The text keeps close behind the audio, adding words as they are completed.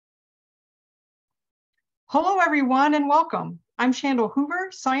Hello, everyone, and welcome. I'm Shandell Hoover,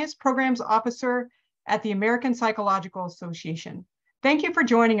 Science Programs Officer at the American Psychological Association. Thank you for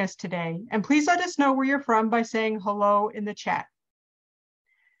joining us today, and please let us know where you're from by saying hello in the chat.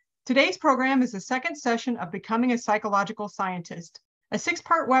 Today's program is the second session of Becoming a Psychological Scientist, a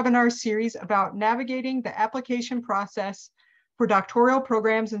 6-part webinar series about navigating the application process for doctoral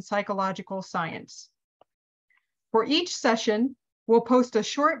programs in psychological science. For each session, we'll post a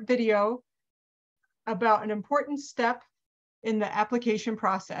short video about an important step in the application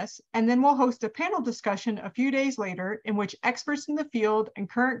process, and then we'll host a panel discussion a few days later in which experts in the field and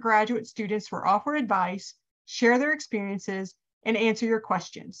current graduate students will offer advice, share their experiences, and answer your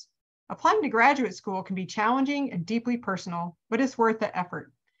questions. Applying to graduate school can be challenging and deeply personal, but it's worth the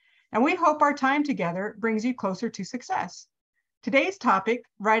effort. And we hope our time together brings you closer to success. Today's topic,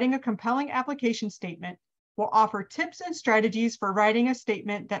 writing a compelling application statement, will offer tips and strategies for writing a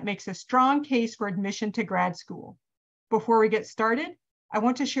statement that makes a strong case for admission to grad school. Before we get started, I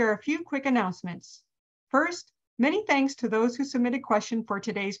want to share a few quick announcements. First, many thanks to those who submitted questions for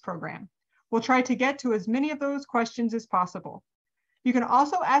today's program. We'll try to get to as many of those questions as possible. You can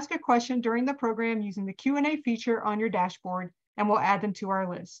also ask a question during the program using the Q&A feature on your dashboard, and we'll add them to our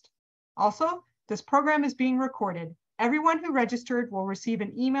list. Also, this program is being recorded. Everyone who registered will receive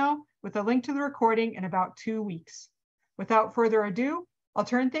an email with a link to the recording in about 2 weeks. Without further ado, I'll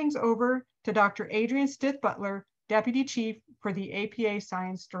turn things over to Dr. Adrienne Stith-Butler, Deputy Chief for the APA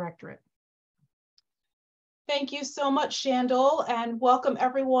Science Directorate. Thank you so much, Shandell, and welcome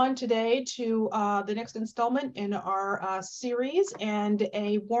everyone today to the next installment in our series, and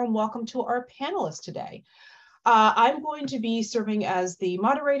a warm welcome to our panelists today. I'm going to be serving as the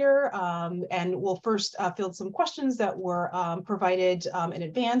moderator, and we'll first field some questions that were provided in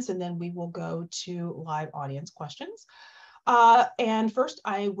advance, and then we will go to live audience questions. And first,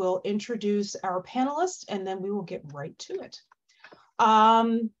 I will introduce our panelists, and then we will get right to it.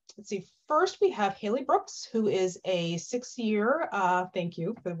 Let's see. First, we have Haley Brooks, who is a 6-year, thank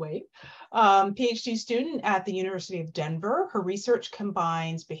you for the wait, PhD student at the University of Denver. Her research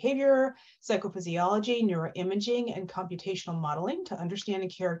combines behavior, psychophysiology, neuroimaging, and computational modeling to understand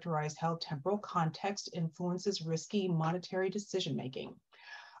and characterize how temporal context influences risky monetary decision-making.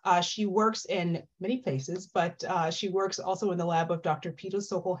 She works in many places, but she works also in the lab of Dr. Peter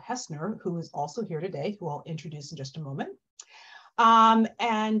Sokol-Hessner, who is also here today, who I'll introduce in just a moment.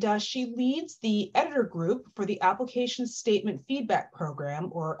 She leads the editor group for the Application Statement Feedback Program,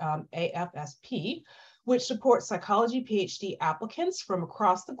 or AFSP, which supports psychology PhD applicants from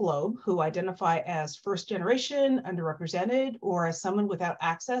across the globe who identify as first-generation, underrepresented, or as someone without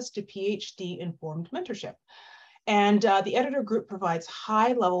access to PhD-informed mentorship. And the editor group provides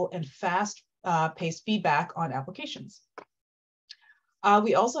high-level and fast-paced feedback on applications.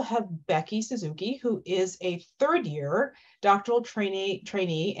 We also have Becky Suzuki, who is a 3rd-year doctoral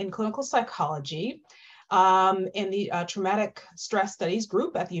trainee in clinical psychology in the Traumatic Stress Studies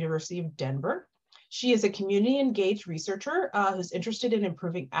group at the University of Denver. She is a community-engaged researcher who's interested in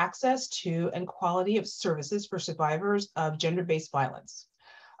improving access to and quality of services for survivors of gender-based violence.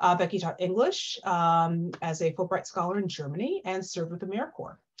 Becky taught English as a Fulbright scholar in Germany and served with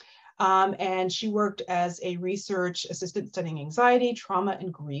AmeriCorps. And she worked as a research assistant studying anxiety, trauma,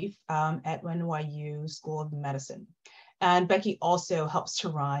 and grief at NYU School of Medicine. And Becky also helps to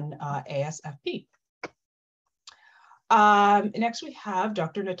run ASFP. Next, we have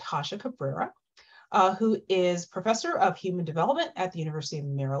Dr. Natasha Cabrera, who is professor of human development at the University of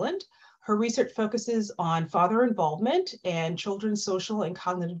Maryland. Her research focuses on father involvement and children's social and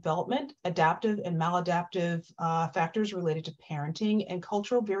cognitive development, adaptive and maladaptive factors related to parenting, and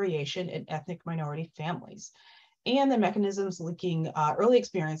cultural variation in ethnic minority families, and the mechanisms linking early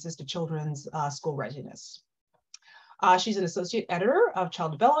experiences to children's school readiness. She's an associate editor of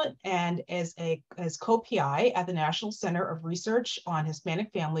child development and is co-PI at the National Center of Research on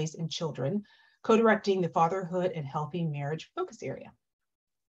Hispanic Families and Children, co-directing the Fatherhood and Healthy Marriage focus area.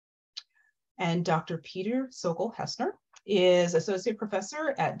 And Dr. Peter Sokol-Hessner is associate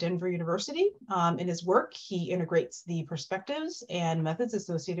professor at Denver University. In his work, he integrates the perspectives and methods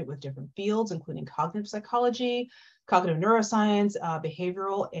associated with different fields, including cognitive psychology, cognitive neuroscience,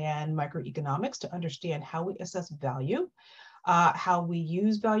 behavioral, and microeconomics to understand how we assess value, how we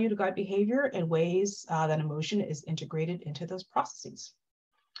use value to guide behavior, and ways that emotion is integrated into those processes.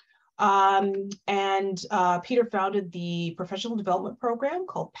 Peter founded the professional development program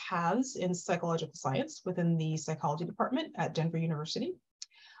called Paths in Psychological Science within the psychology department at Denver University.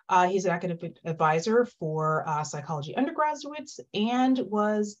 He's an academic advisor for psychology undergraduates and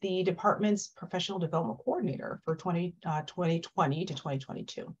was the department's professional development coordinator for 2020 to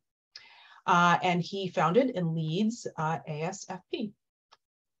 2022. and he founded and leads ASFP.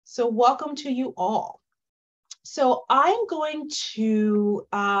 So welcome to you all. So I'm going to,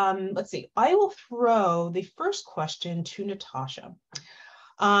 let's see, I will throw the first question to Natasha.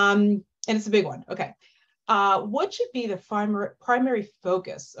 And it's a big one, okay. What should be the primary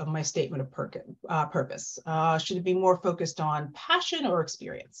focus of my statement of purpose? Should it be more focused on passion or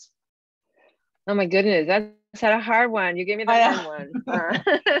experience? Oh my goodness, that's a hard one. You gave me the hard one.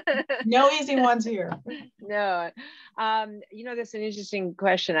 No easy ones here. No, that's an interesting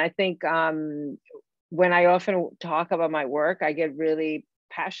question. I think when I often talk about my work, I get really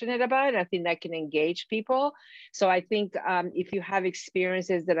passionate about it. I think that can engage people. So I think if you have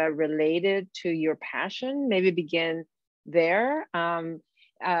experiences that are related to your passion, maybe begin there.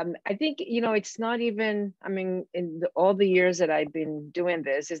 I think, it's not even, in all the years that I've been doing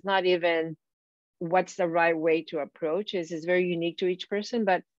this, it's not even what's the right way to approach it. It's very unique to each person,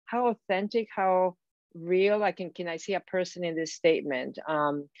 but how authentic, how real can I see a person in this statement?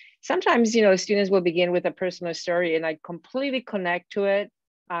 Sometimes, students will begin with a personal story and I completely connect to it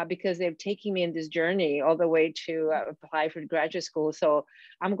because they've taken me in this journey all the way to apply for graduate school. So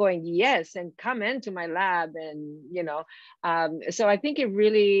I'm going, yes, and come into my lab and, so I think it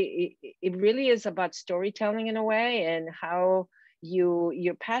really is about storytelling in a way and how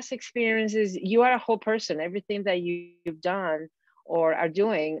your past experiences, you are a whole person. Everything that you've done or are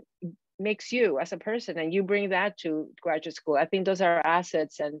doing makes you as a person, and you bring that to graduate school. I think those are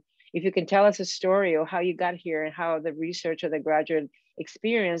assets. And if you can tell us a story of how you got here and how the research or the graduate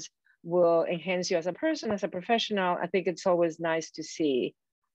experience will enhance you as a person, as a professional, I think it's always nice to see.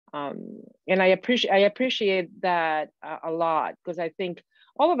 And I appreciate that a lot, because I think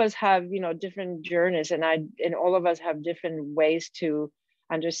all of us have, different journeys, and all of us have different ways to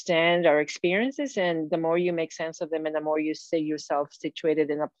understand our experiences. And the more you make sense of them and the more you see yourself situated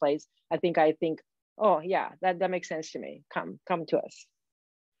in a place, I think, oh yeah, that makes sense to me. Come to us.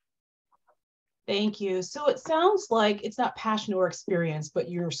 Thank you. So it sounds like it's not passion or experience, but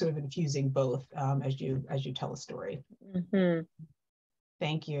you're sort of infusing both as you tell a story. Mm-hmm.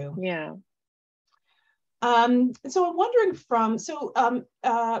 Thank you. Yeah. So I'm wondering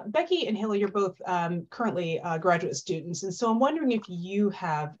Becky and Hilly, you're both currently graduate students. And so I'm wondering if you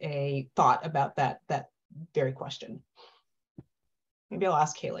have a thought about that very question. Maybe I'll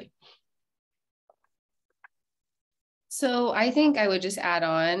ask Haley. So I think I would just add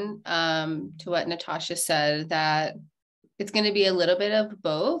on to what Natasha said, that it's going to be a little bit of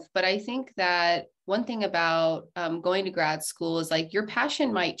both. But I think that one thing about going to grad school is your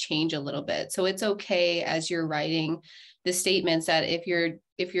passion might change a little bit. So it's okay as you're writing the statements that if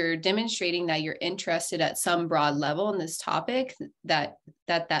you're demonstrating that you're interested at some broad level in this topic that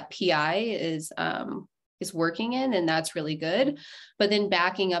PI is working in, and that's really good. But then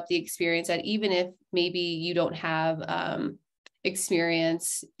backing up the experience that even if maybe you don't have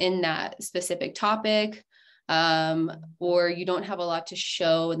experience in that specific topic, or you don't have a lot to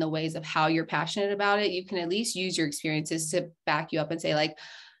show in the ways of how you're passionate about it, you can at least use your experiences to back you up and say,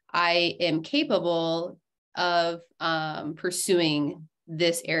 I am capable of pursuing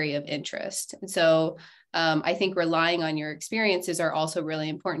this area of interest. And so I think relying on your experiences are also really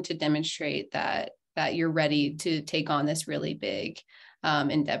important to demonstrate that you're ready to take on this really big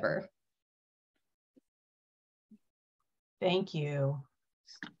endeavor. Thank you.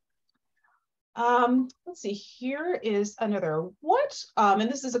 Let's see, here is another. And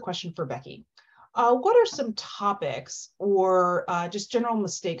this is a question for Becky. What are some topics or just general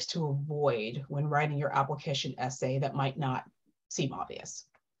mistakes to avoid when writing your application essay that might not seem obvious?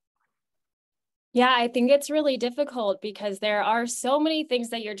 Yeah, I think it's really difficult because there are so many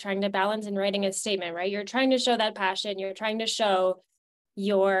things that you're trying to balance in writing a statement, right? You're trying to show that passion, you're trying to show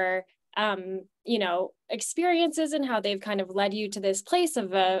your experiences and how they've kind of led you to this place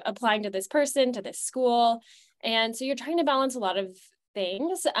of applying to this person, to this school. And so you're trying to balance a lot of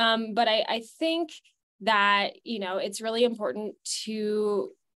things. But I think that, it's really important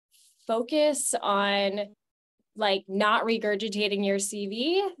to focus on not regurgitating your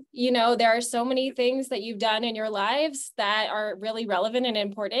CV. There are so many things that you've done in your lives that are really relevant and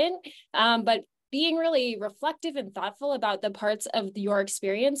important, but being really reflective and thoughtful about the parts of your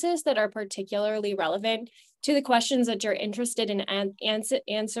experiences that are particularly relevant to the questions that you're interested in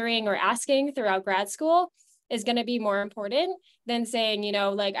answering or asking throughout grad school is going to be more important than saying,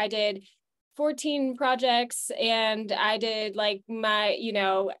 I did 14 projects and I did I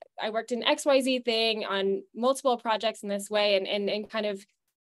worked in XYZ thing on multiple projects in this way, and kind of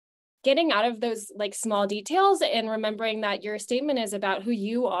getting out of those small details and remembering that your statement is about who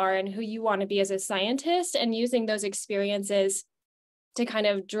you are and who you want to be as a scientist, and using those experiences to kind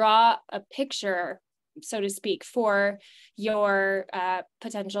of draw a picture, so to speak, for your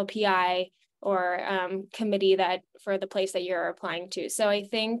potential PI or committee that for the place that you're applying to. So I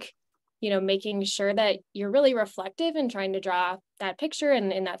think, making sure that you're really reflective and trying to draw that picture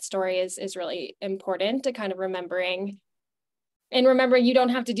and that story is really important to kind of remembering. And remember, you don't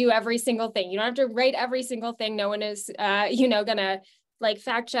have to do every single thing. You don't have to write every single thing. No one is, gonna like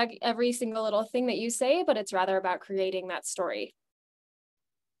fact check every single little thing that you say, but it's rather about creating that story.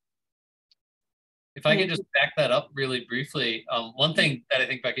 If I could just back that up really briefly, one thing that I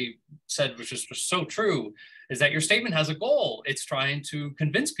think Becky said, which is so true, is that your statement has a goal. It's trying to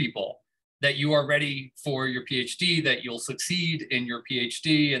convince people that you are ready for your PhD, that you'll succeed in your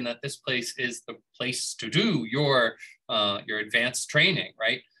PhD, and that this place is the place to do your advanced training,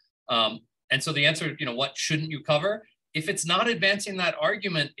 right? And so the answer, what shouldn't you cover? If it's not advancing that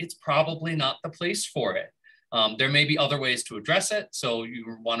argument, it's probably not the place for it. There may be other ways to address it. So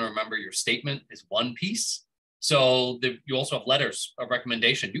you want to remember your statement is one piece. So you also have letters of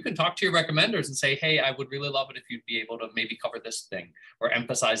recommendation. You can talk to your recommenders and say, hey, I would really love it if you'd be able to maybe cover this thing or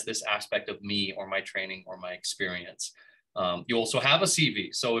emphasize this aspect of me or my training or my experience. You also have a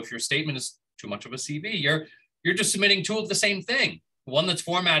CV. So if your statement is too much of a CV, you're just submitting two of the same thing, one that's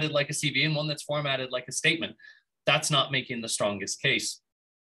formatted like a CV and one that's formatted like a statement. That's not making the strongest case.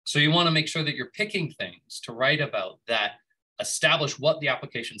 So you want to make sure that you're picking things to write about that establish what the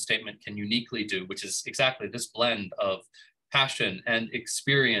application statement can uniquely do, which is exactly this blend of passion and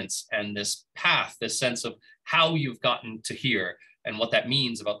experience and this path, this sense of how you've gotten to here and what that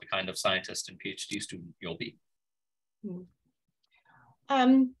means about the kind of scientist and PhD student you'll be. So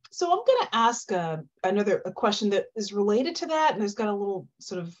I'm going to ask another question that is related to that, and there's got a little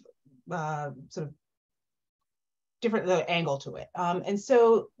sort of different angle to it. And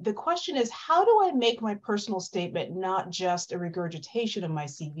so the question is, how do I make my personal statement not just a regurgitation of my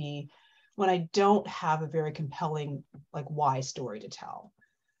CV when I don't have a very compelling why story to tell?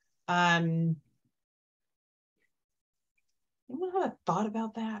 Anyone have a thought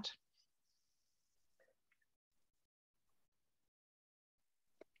about that?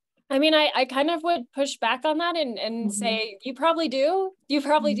 I mean, I kind of would push back on that and say, you probably do. You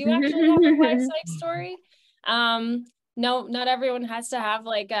probably do actually have a why psych story. No, not everyone has to have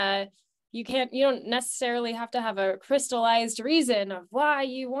you don't necessarily have to have a crystallized reason of why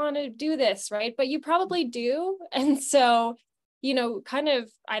you want to do this, right? But you probably do. And so, kind of,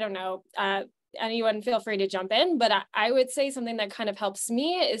 I don't know, anyone feel free to jump in, but I would say something that kind of helps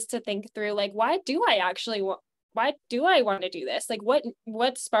me is to think through why do I want to do this?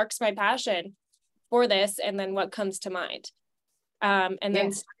 What sparks my passion for this? And then what comes to mind? And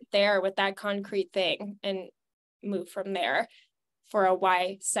then start there with that concrete thing and move from there for a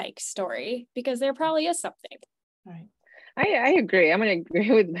why psych story, because there probably is something. Right. I agree. I'm going to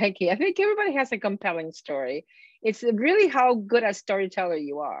agree with Becky. I think everybody has a compelling story. It's really how good a storyteller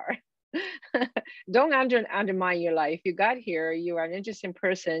you are. Don't undermine your life. You got here, you are an interesting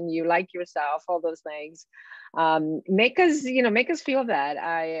person, you like yourself, all those things. Make us feel that.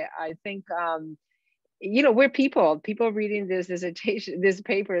 I think we're people reading this dissertation, these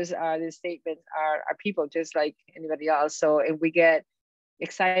papers, these statements are people just like anybody else. So if we get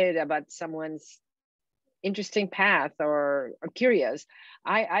excited about someone's interesting path or curious,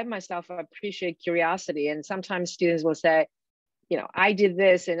 I myself appreciate curiosity. And sometimes students will say, I did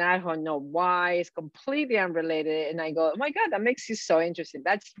this and I don't know why, it's completely unrelated. And I go, oh my God, that makes you so interesting.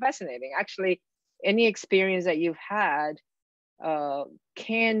 That's fascinating. Actually, any experience that you've had you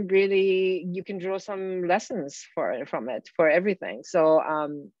can draw some lessons from it for everything. So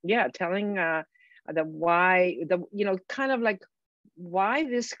telling the why, kind of like why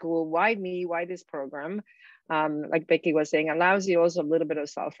this school, why me, why this program, like Becky was saying, allows you also a little bit of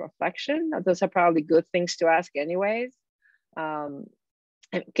self-reflection. Those are probably good things to ask anyways.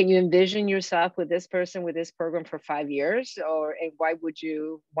 Can you envision yourself with this person, with this program for 5 years, and why would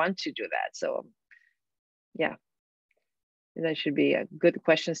you want to do that? So yeah, that should be good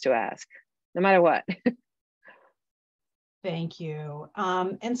questions to ask, no matter what. Thank you.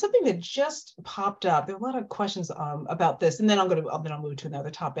 And something that just popped up, there are a lot of questions about this, and then I'll move to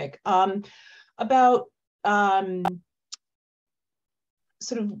another topic about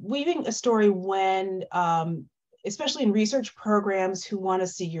sort of weaving a story when, especially in research programs, who want to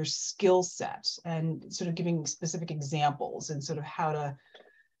see your skill set and sort of giving specific examples and sort of how to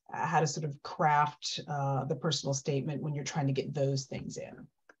sort of craft the personal statement when you're trying to get those things in.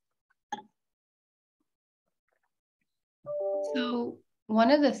 So One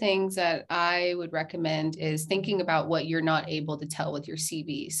of the things that I would recommend is thinking about what you're not able to tell with your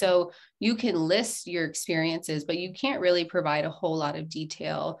CV. So you can list your experiences, but you can't really provide a whole lot of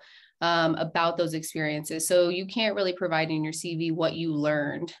detail about those experiences. So you can't really provide in your CV what you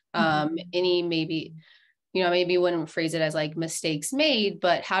learned. Maybe you wouldn't phrase it as like mistakes made,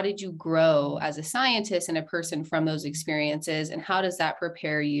 but how did you grow as a scientist and a person from those experiences? And how does that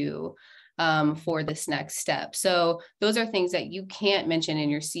prepare you for this next step? So those are things that you can't mention in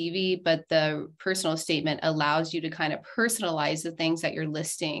your CV, but the personal statement allows you to kind of personalize the things that you're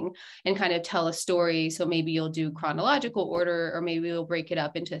listing and kind of tell a story. So maybe you'll do chronological order, or maybe you'll break it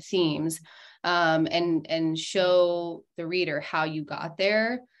up into themes, and show the reader how you got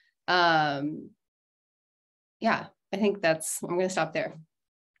there. Yeah, I think I'm going to stop there.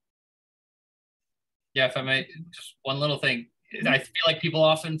 Yeah, if I may, just one little thing. I feel like people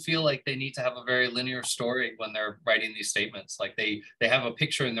often feel like they need to have a very linear story when they're writing these statements. Like they have a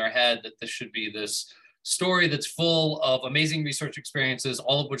picture in their head that this should be this story that's full of amazing research experiences,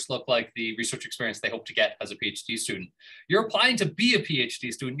 all of which look like the research experience they hope to get as a PhD student. You're applying to be a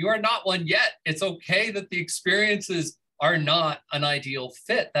PhD student. You are not one yet. It's okay that the experiences are not an ideal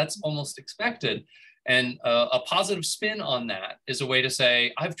fit. That's almost expected. And a positive spin on that is a way to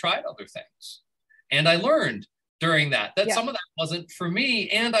say, I've tried other things and I learned during that some of that wasn't for me,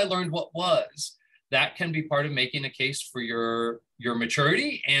 and I learned what was. That can be part of making a case for your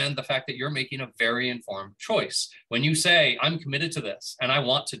maturity and the fact that you're making a very informed choice. When you say, I'm committed to this and I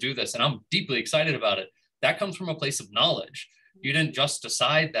want to do this and I'm deeply excited about it, that comes from a place of knowledge. You didn't just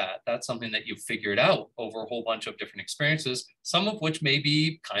decide that. That's something that you've figured out over a whole bunch of different experiences, some of which may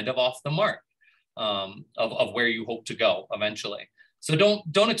be kind of off the mark of where you hope to go eventually. So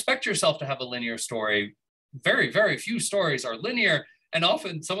don't expect yourself to have a linear story. Very, very few stories are linear, and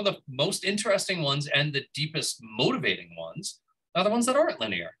often some of the most interesting ones and the deepest motivating ones are the ones that aren't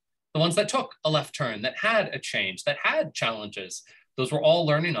linear, the ones that took a left turn, that had a change, that had challenges. Those were all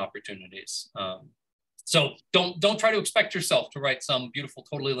learning opportunities. So don't try to expect yourself to write some beautiful,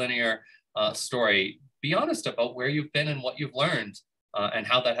 totally linear story. Be honest about where you've been and what you've learned, and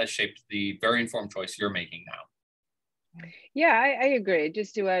how that has shaped the very informed choice you're making now. Yeah, I agree.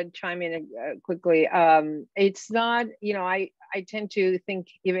 Just to chime in quickly, it's not, I tend to think,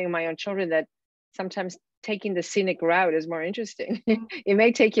 even my own children, that sometimes taking the scenic route is more interesting. It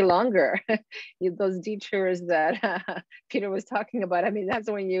may take you longer. Those detours that Peter was talking about, I mean, that's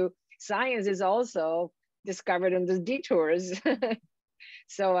when science is also discovered in those detours.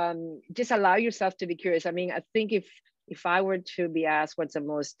 So just allow yourself to be curious. I mean, I think if I were to be asked what's the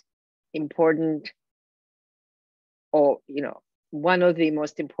most important, or one of the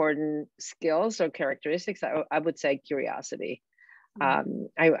most important skills or characteristics, I would say curiosity.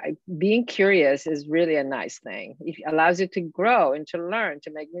 Being curious is really a nice thing. It allows you to grow and to learn,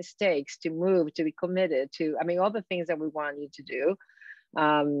 to make mistakes, to move, to be committed to, I mean, all the things that we want you to do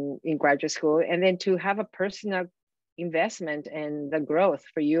in graduate school, and then to have a personal investment in the growth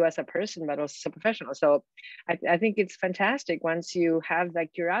for you as a person, but also as a professional. So I think it's fantastic once you have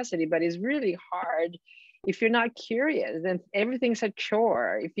that curiosity, but it's really hard if you're not curious. Then everything's a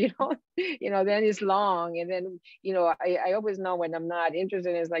chore. If you don't, then it's long. And then, I always know when I'm not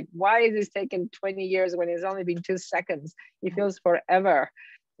interested, it's like, why is this taking 20 years when it's only been 2 seconds? It feels forever.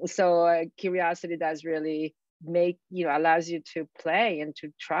 So curiosity does really allows you to play and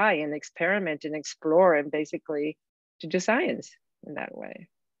to try and experiment and explore, and basically to do science in that way.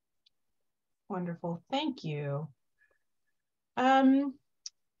 Wonderful, thank you.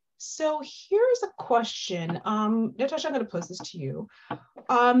 So here's a question. Natasha, I'm going to pose this to you.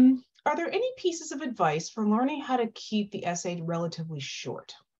 Are there any pieces of advice for learning how to keep the essay relatively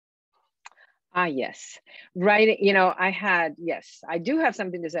short? Yes. Right. I do have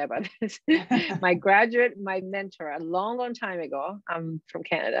something to say about this. My mentor, a long, long time ago, I'm from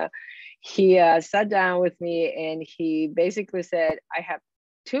Canada, he sat down with me and he basically said, I have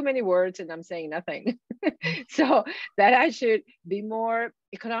too many words and I'm saying nothing. So that I should be more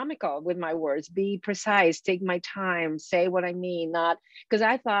economical with my words, be precise, take my time, say what I mean, not because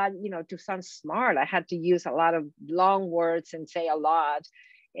I thought, to sound smart, I had to use a lot of long words and say a lot.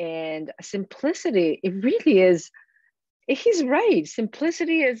 And simplicity, it really is, he's right.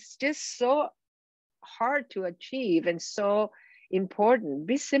 Simplicity is just so hard to achieve and so important.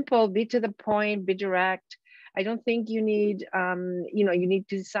 Be simple, be to the point, be direct. I don't think you need, you need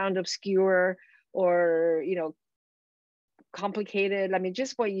to sound obscure or, complicated. I mean,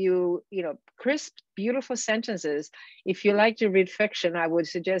 just what you know, crisp, beautiful sentences. If you like to read fiction, I would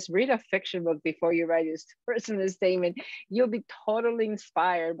suggest read a fiction book before you write your personal statement. You'll be totally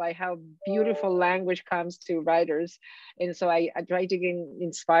inspired by how beautiful language comes to writers. And so I try to get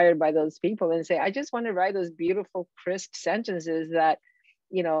inspired by those people and say, I just want to write those beautiful, crisp sentences that,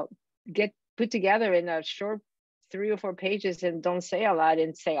 you know, get put together in a short 3 or 4 pages and don't say a lot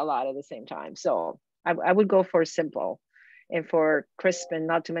and say a lot at the same time. So I would go for simple and for crisp and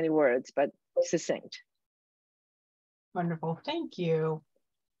not too many words, but succinct. Wonderful, thank you.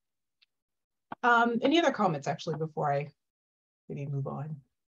 Any other comments actually before I maybe move on?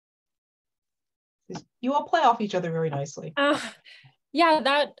 You all play off each other very nicely. Yeah,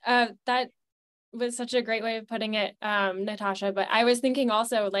 that was such a great way of putting it, Natasha. But I was thinking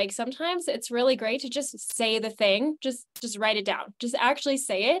also, like, sometimes it's really great to just say the thing, just write it down, just actually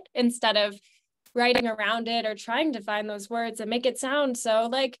say it instead of writing around it or trying to find those words and make it sound so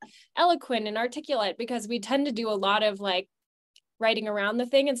like eloquent and articulate, because we tend to do a lot of like writing around the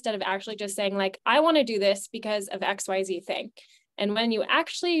thing instead of actually just saying like, I want to do this because of XYZ thing. And when you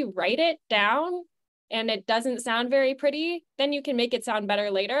actually write it down and it doesn't sound very pretty, then you can make it sound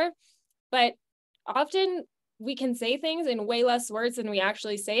better later. But often we can say things in way less words than we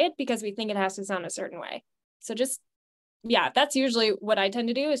actually say it because we think it has to sound a certain way. So just, yeah, that's usually what I tend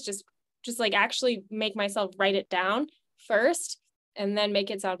to do, is just like actually make myself write it down first and then make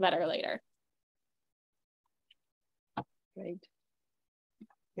it sound better later. Right.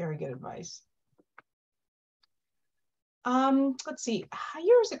 Very good advice. Let's see,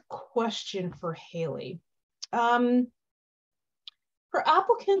 here's a question for Haley. For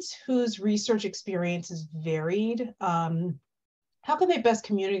applicants whose research experience is varied, how can they best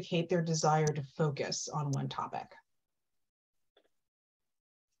communicate their desire to focus on one topic?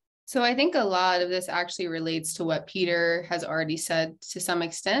 So I think a lot of this actually relates to what Peter has already said to some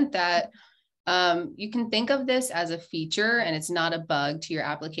extent, that you can think of this as a feature and it's not a bug to your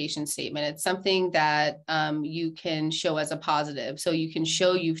application statement. It's something that you can show as a positive. So you can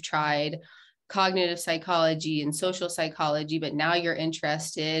show you've tried cognitive psychology and social psychology, but now you're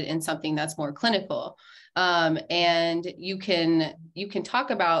interested in something that's more clinical. And you can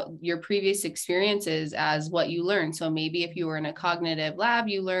talk about your previous experiences as what you learned. So maybe if you were in a cognitive lab,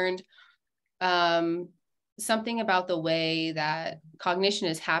 you learned something about the way that cognition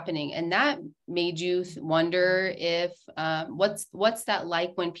is happening, and that made you wonder if what's that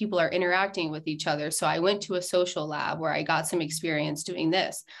like when people are interacting with each other. So I went to a social lab where I got some experience doing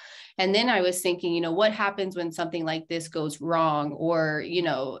this. And then I was thinking, you know, what happens when something like this goes wrong, or, you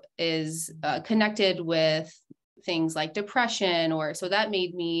know, is connected with things like depression, or so that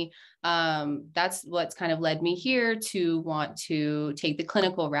made me, that's what's kind of led me here to want to take the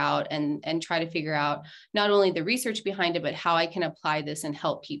clinical route and try to figure out not only the research behind it, but how I can apply this and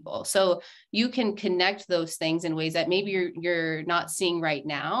help people. So you can connect those things in ways that maybe you're not seeing right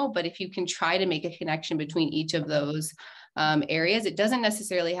now, but if you can try to make a connection between each of those areas, it doesn't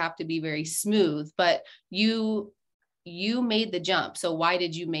necessarily have to be very smooth, but you made the jump. So why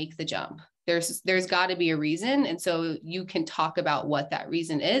did you make the jump? There's got to be a reason. And so you can talk about what that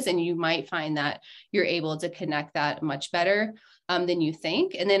reason is, and you might find that you're able to connect that much better than you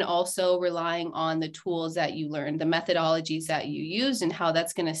think. And then also relying on the tools that you learned, the methodologies that you used, and how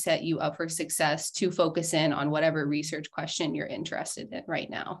that's going to set you up for success to focus in on whatever research question you're interested in right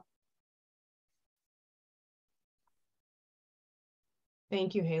now.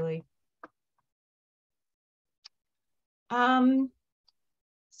 Thank you, Haley.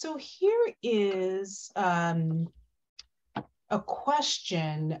 So here is a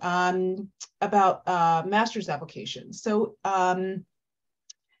question about master's applications. So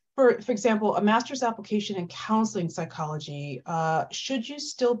for example, a master's application in counseling psychology, should you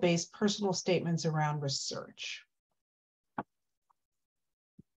still base personal statements around research?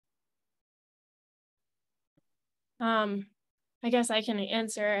 I guess I can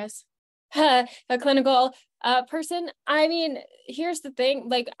answer as a clinical person. I mean, here's the thing,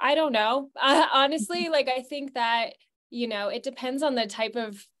 like, I don't know. Honestly, like, I think that, you know, it depends on the type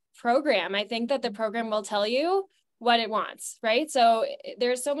of program. I think that the program will tell you what it wants, right? So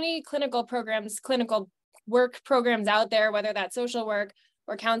there's so many clinical programs, clinical work programs out there, whether that's social work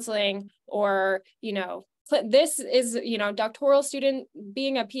or counseling or, you know, this is, you know, doctoral student,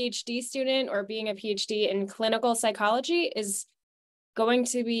 being a PhD student or being a PhD in clinical psychology is going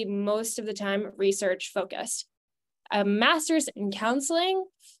to be most of the time research focused. A master's in counseling,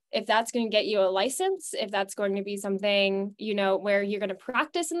 if that's going to get you a license, if that's going to be something, you know, where you're going to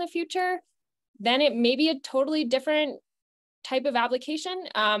practice in the future, then it may be a totally different type of application.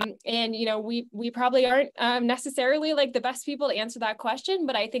 And, you know, we probably aren't necessarily like the best people to answer that question,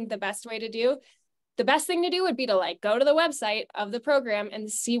 but I think the best thing to do would be to like go to the website of the program and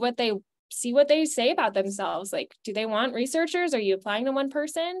see what they say about themselves. Like, do they want researchers? Are you applying to one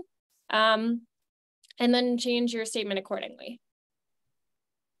person? And then change your statement accordingly.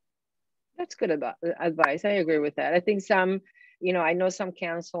 That's good advice. I agree with that. I think some, you know, I know some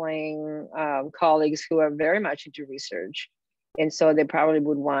counseling colleagues who are very much into research. And so they probably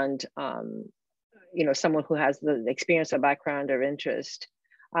would want, you know, someone who has the experience or background or interest.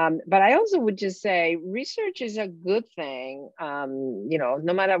 But I also would just say research is a good thing, you know,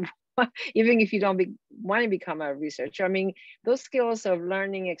 no matter what, even if you don't want to become a researcher. I mean, those skills of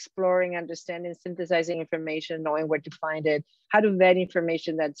learning, exploring, understanding, synthesizing information, knowing where to find it, how to vet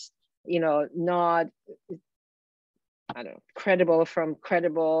information that's, you know, not, I don't know, credible from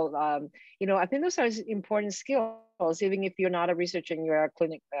credible. You know, I think those are important skills, even if you're not a researcher and you're a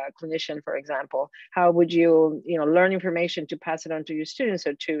clinician, for example. How would you, you know, learn information to pass it on to your students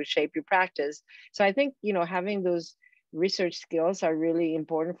or to shape your practice? So I think, you know, having those research skills are really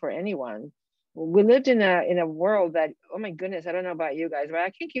important for anyone. We lived in a world that, oh my goodness, I don't know about you guys, but I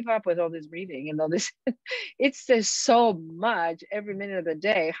can't keep up with all this reading and all this. It's just so much every minute of the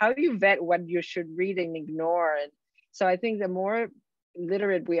day. How do you vet what you should read and ignore? And so I think the more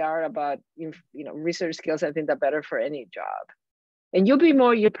literate we are about, you know, research skills, I think the better for any job. And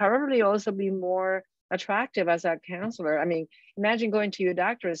you'll probably also be more attractive as a counselor. I mean, imagine going to your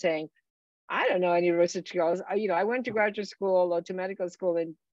doctor and saying, I don't know any research skills. You know, I went to graduate school or to medical school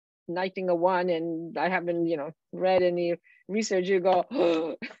in 1901 and I haven't, you know, read any research. You go,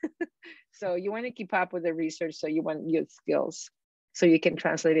 oh. So you want to keep up with the research. So you want your skills so you can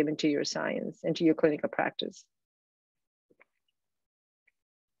translate them into your science, into your clinical practice.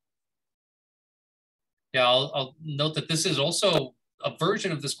 Yeah, I'll note that this is also a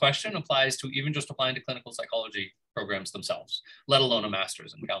version of this question applies to even just applying to clinical psychology programs themselves, let alone a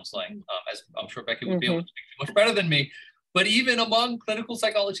master's in counseling, as I'm sure Becky would be able to speak to much better than me. But even among clinical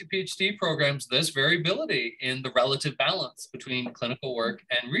psychology PhD programs, there's variability in the relative balance between clinical work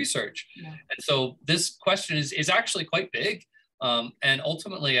and research. Yeah. And so this question is actually quite big. And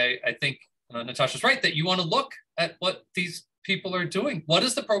ultimately, I think Natasha's right that you want to look at what these people are doing. What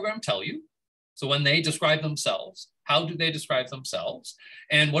does the program tell you? So when they describe themselves, how do they describe themselves?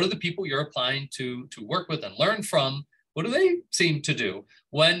 And what are the people you're applying to work with and learn from? What do they seem to do?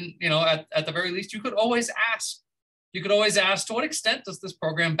 When, you know, at the very least, you could always ask. You could always ask, to what extent does this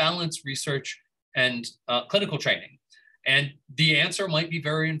program balance research and clinical training? And the answer might be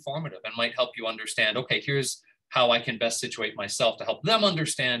very informative and might help you understand, okay, here's how I can best situate myself to help them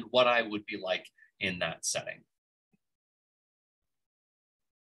understand what I would be like in that setting.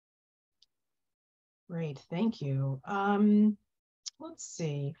 Great, thank you. Let's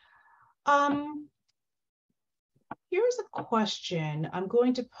see. Here's a question I'm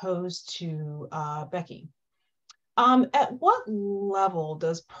going to pose to Becky. At what level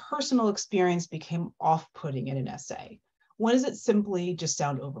does personal experience become off-putting in an essay? When does it simply just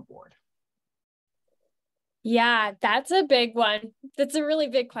sound overboard? Yeah, that's a big one. That's a really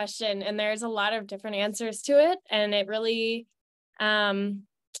big question. And there's a lot of different answers to it. And it really,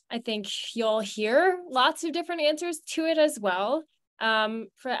 I think you'll hear lots of different answers to it as well. At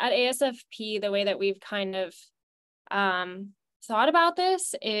ASFP, the way that we've kind of thought about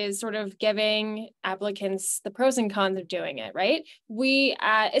this is sort of giving applicants the pros and cons of doing it, right? We,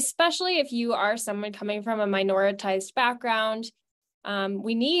 especially if you are someone coming from a minoritized background,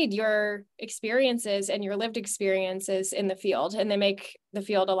 we need your experiences and your lived experiences in the field, and they make the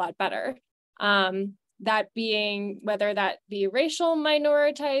field a lot better. That being, whether that be racial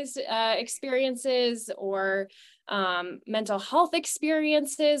minoritized experiences or mental health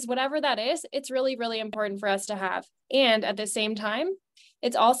experiences, whatever that is, it's really, really important for us to have. And at the same time,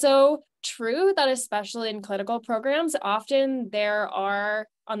 it's also true that especially in clinical programs, often there are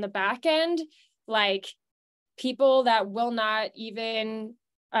on the back end, like people that will not even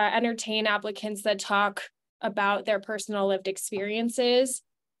entertain applicants that talk about their personal lived experiences,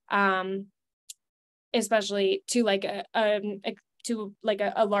 especially to like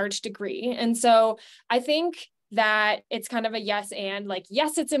a large degree. And so I think that it's kind of a yes and, like,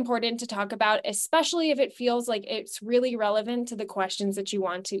 yes, it's important to talk about, especially if it feels like it's really relevant to the questions that you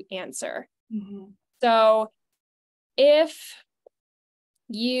want to answer. Mm-hmm. So if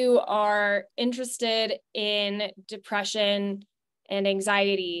you are interested in depression and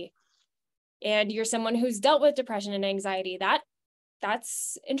anxiety, and you're someone who's dealt with depression and anxiety,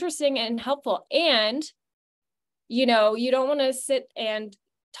 that's interesting and helpful. And, you know, you don't want to sit and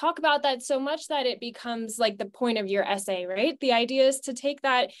talk about that so much that it becomes like the point of your essay, right? The idea is to take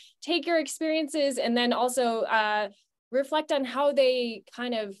your experiences and then also reflect on how they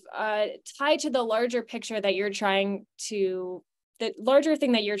kind of tie to the larger picture that you're trying to, the larger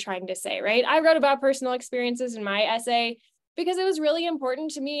thing that you're trying to say, right? I wrote about personal experiences in my essay because it was really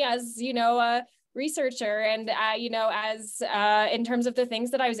important to me as, a researcher and, as in terms of the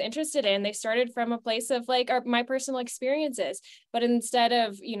things that I was interested in. They started from a place of like my personal experiences, but instead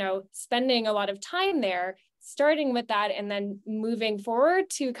of, spending a lot of time there, starting with that and then moving forward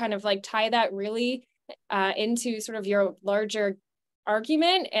to kind of like tie that really into sort of your larger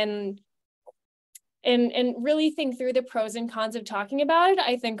argument and really think through the pros and cons of talking about it,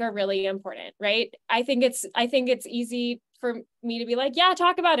 I think are really important, right? I think it's easy for me to be like, yeah,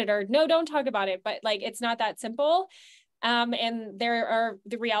 talk about it, or no, don't talk about it. But like, it's not that simple. And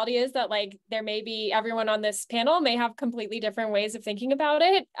the reality is that like, there may be, everyone on this panel may have completely different ways of thinking about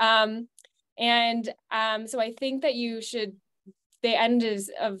it. So I think that the end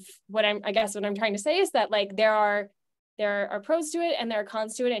is of what I'm trying to say is that like, there are pros to it and there are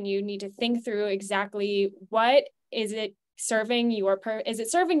cons to it. And you need to think through exactly what is it serving your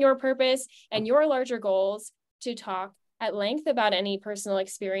purpose and your larger goals to talk at length about any personal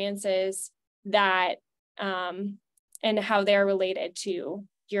experiences that, and how they're related to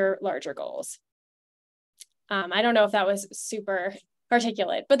your larger goals. I don't know if that was super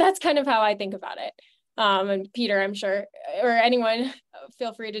articulate, but that's kind of how I think about it. And Peter, I'm sure, or anyone,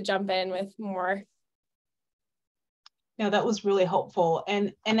 feel free to jump in with more. Yeah, that was really helpful.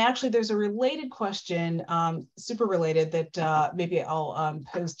 And actually there's a related question, super related, that maybe I'll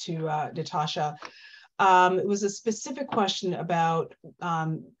pose to Natasha. It was a specific question about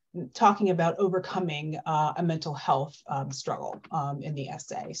talking about overcoming a mental health struggle in the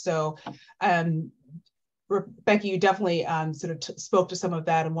essay. So Rebecca, you definitely sort of spoke to some of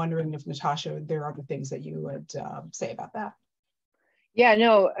that. I'm wondering if Natasha, there are other things that you would say about that. Yeah,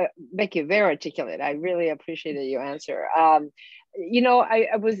 no, Becky, very articulate. I really appreciated your answer. I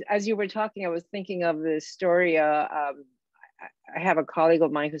was, as you were talking, I was thinking of this story. I have a colleague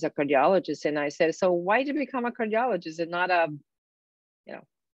of mine who's a cardiologist, and I said, so why did you become a cardiologist and not a,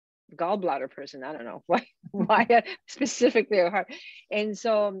 gallbladder person? I don't know why specifically a heart. And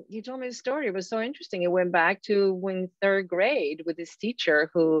so he told me the story. It was so interesting. It went back to when third grade with his teacher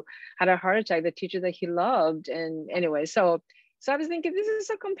who had a heart attack, the teacher that he loved. And anyway, so I was thinking, this is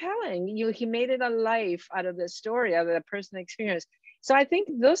so compelling. He made it a life out of the story, out of the personal experience. So I think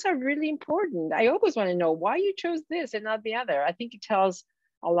those are really important. I always want to know why you chose this and not the other. I think it tells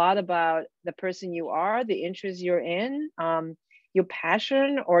a lot about the person you are, the interests you're in, your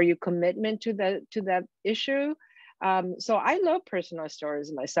passion or your commitment to that issue. So I love personal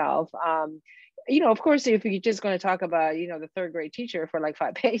stories myself. Of course, if you're just going to talk about, the third grade teacher for like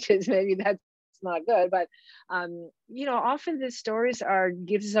 5 pages, maybe that's not good. But, often these stories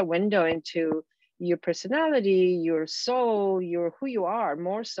gives us a window into your personality, your soul, who you are,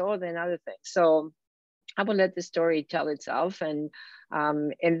 more so than other things. So I will let the story tell itself. And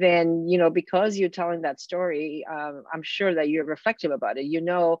then, because you're telling that story, I'm sure that you're reflective about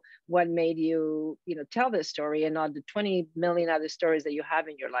it. What made you, tell this story and not the 20 million other stories that you have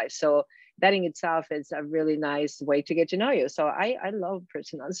in your life. So that in itself is a really nice way to get to know you. So I love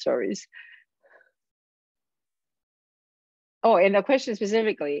personal stories. Oh, and the question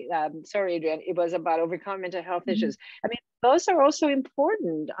specifically, sorry, Adrienne, it was about overcoming mental health issues. I mean, those are also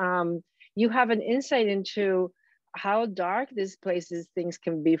important. You have an insight into how dark these places things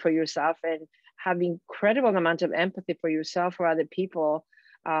can be for yourself, and have incredible amount of empathy for yourself or other people.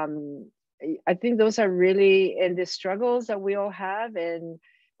 I think those are really in the struggles that we all have, and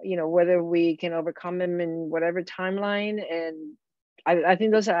whether we can overcome them in whatever timeline. And I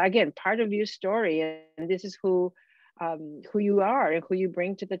think those are, again, part of your story, and this is who you are and who you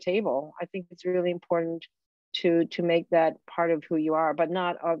bring to the table. I think it's really important to make that part of who you are, but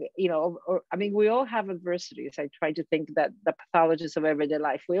not of, we all have adversities. I try to think that the pathologists of everyday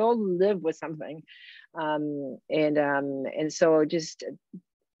life, we all live with something. And so just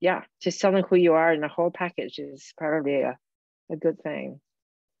telling who you are in the whole package is probably a good thing.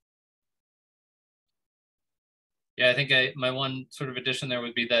 Yeah, I think my one sort of addition there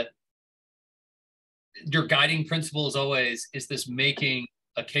would be that your guiding principle is always, is this making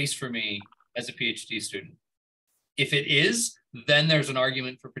a case for me as a PhD student? If it is, then there's an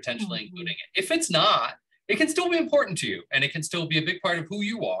argument for potentially including it. If it's not, it can still be important to you, and it can still be a big part of who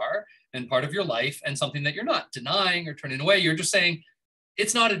you are and part of your life, and something that you're not denying or turning away. You're just saying,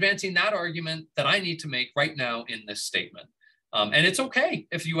 it's not advancing that argument that I need to make right now in this statement. And it's okay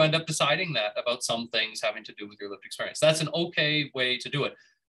if you end up deciding that about some things having to do with your lived experience. That's an okay way to do it.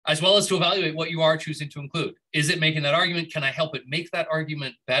 as well as to evaluate what you are choosing to include. Is it making that argument? Can I help it make that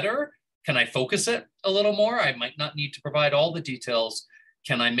argument better? Can I focus it a little more? I might not need to provide all the details.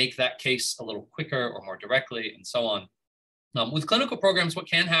 Can I make that case a little quicker or more directly, and so on? With clinical programs, what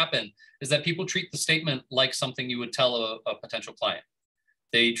can happen is that people treat the statement like something you would tell a potential client.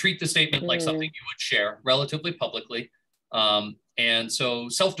 They treat the statement like something you would share relatively publicly. And so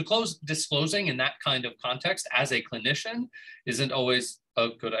self-disclosing in that kind of context as a clinician isn't always a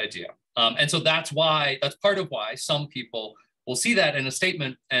good idea. And so that's part of why some people will see that in a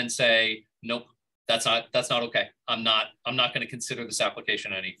statement and say, nope, that's not okay. I'm not going to consider this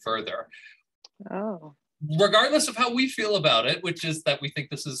application any further. Oh. Regardless of how we feel about it, which is that we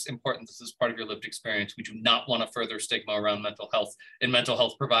think this is important, this is part of your lived experience. We do not want to further stigma around mental health and mental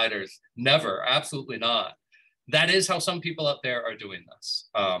health providers. Never, absolutely not. That is how some people out there are doing this.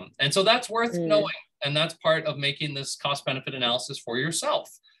 And so that's worth knowing. And that's part of making this cost-benefit analysis for yourself,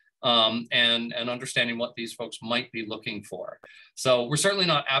 and understanding what these folks might be looking for. So we're certainly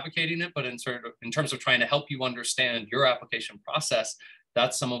not advocating it, but in terms of trying to help you understand your application process,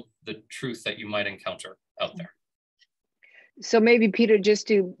 that's some of the truth that you might encounter out there. So maybe, Peter, just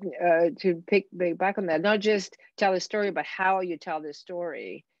to pick back on that, not just tell a story, but how you tell the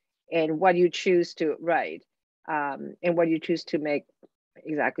story and what you choose to write, and what you choose to make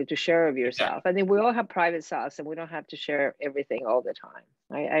exactly to share of yourself. I think we all have private selves and we don't have to share everything all the time.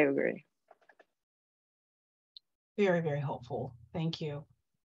 I agree. Very, very helpful. Thank you.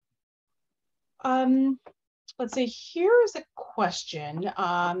 Let's see, here's a question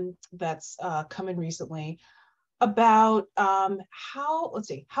that's come in recently about how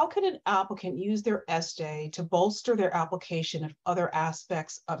can an applicant use their essay to bolster their application if other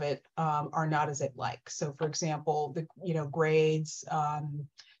aspects of it are not as it like? So for example, the grades,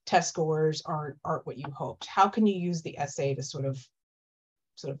 test scores aren't what you hoped. How can you use the essay to sort of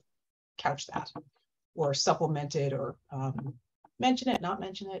couch that or supplement it or mention it, not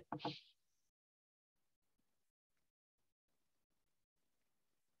mention it?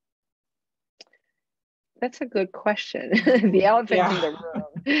 That's a good question. The elephant in the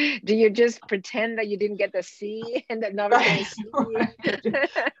room. Do you just pretend that you didn't get the C and that nobody's going to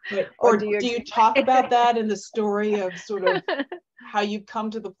see? Right. Or do you talk about that in the story of sort of how you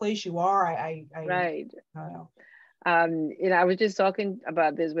come to the place you are? Right. I don't know. I was just talking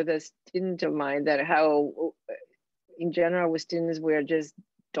about this with a student of mine, that how in general with students, we just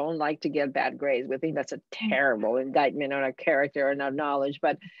don't like to get bad grades. We think that's a terrible indictment on our character and our knowledge.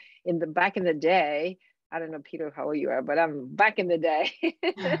 But back in the day, I don't know, Peter, how old you are, but I'm back in the day.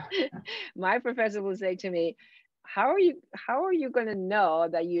 My professor would say to me, how are you going to know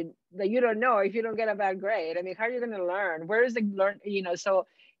that you don't know if you don't get a bad grade? I mean, how are you going to learn? Where is the learn? So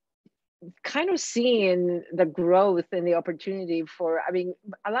kind of seeing the growth and the opportunity for, I mean,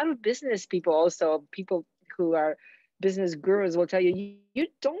 a lot of business people, also people who are business gurus, will tell you, you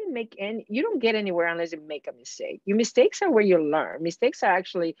don't get anywhere unless you make a mistake. Your mistakes are where you learn. Mistakes are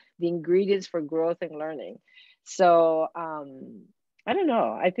actually the ingredients for growth and learning. So I don't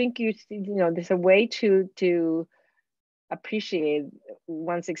know. I think there's a way to appreciate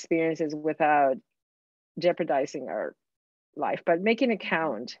one's experiences without jeopardizing our life, but making a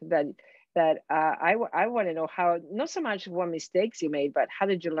count that I want to know how, not so much what mistakes you made, but how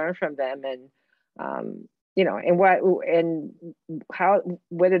did you learn from them, and and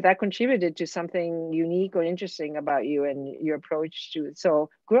whether that contributed to something unique or interesting about you and your approach to it. So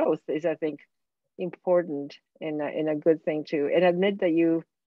growth is, I think, important and a good thing too. And admit that you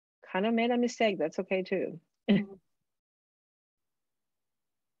kind of made a mistake. That's okay too.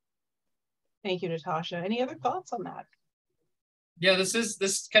 Thank you, Natasha. Any other thoughts on that? Yeah,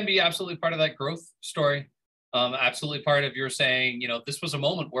 this can be absolutely part of that growth story. Absolutely part of your saying, this was a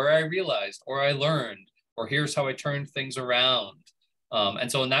moment where I realized, or I learned, or here's how I turned things around.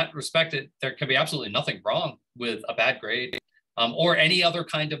 And so in that respect, there can be absolutely nothing wrong with a bad grade, or any other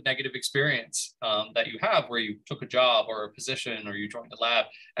kind of negative experience that you have, where you took a job or a position, or you joined a lab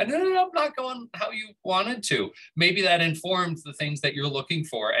and ended up not going how you wanted to. Maybe that informed the things that you're looking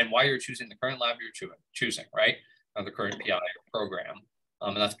for and why you're choosing the current lab you're choosing, right? Or the current PI program.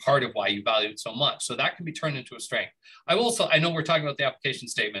 And that's part of why you value it so much. So that can be turned into a strength. I know we're talking about the application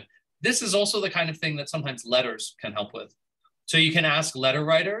statement. This is also the kind of thing that sometimes letters can help with. So you can ask letter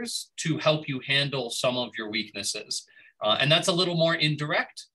writers to help you handle some of your weaknesses. And that's a little more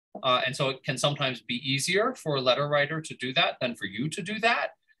indirect. And so it can sometimes be easier for a letter writer to do that than for you to do that.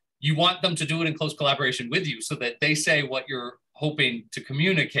 You want them to do it in close collaboration with you so that they say what you're hoping to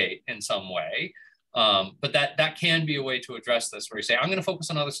communicate in some way. But that can be a way to address this, where you say, I'm going to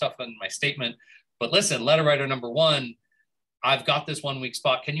focus on other stuff in my statement, but listen, letter writer number one, I've got this 1 weak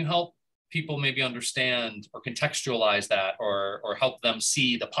spot. Can you help people maybe understand or contextualize that, or help them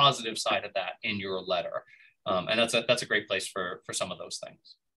see the positive side of that in your letter? And that's a great place for some of those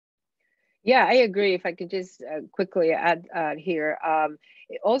things. Yeah, I agree. If I could just quickly add here,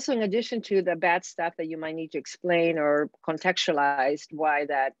 also in addition to the bad stuff that you might need to explain or contextualize why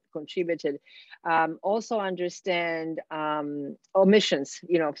that contributed, also understand omissions,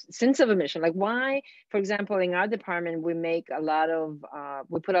 you know, sense of omission. Like why, for example, in our department, we make a lot of,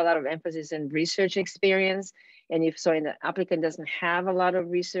 we put a lot of emphasis in research experience. And if so, an applicant doesn't have a lot of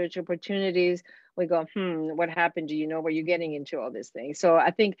research opportunities, we go, what happened? Do you know where you're getting into all these things? So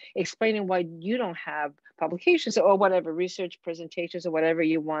I think explaining why you don't have publications or whatever, research presentations or whatever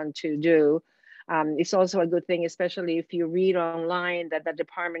you want to do, it's also a good thing, especially if you read online that the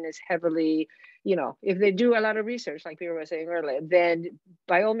department is heavily, you know, if they do a lot of research, like Peter was saying earlier, then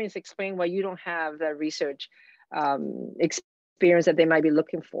by all means explain why you don't have the research experience that they might be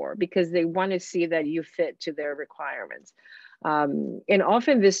looking for, because they want to see that you fit to their requirements. And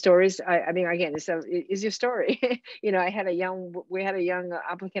often these stories, I mean, again, it's your story. You know, we had a young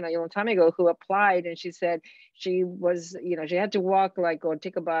applicant a long time ago who applied, and she said she was, you know, she had to walk like, or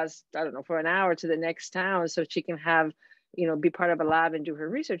take a bus, I don't know, for an hour to the next town so she can have, you know, be part of a lab and do her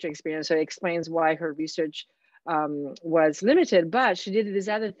research experience. So it explains why her research was limited, but she did these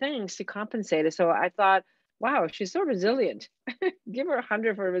other things to compensate it. So I thought, wow, she's so resilient. Give her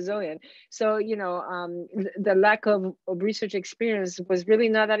 100 for resilient. So, you know, the lack of research experience was really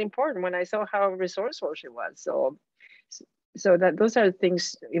not that important when I saw how resourceful she was. So that those are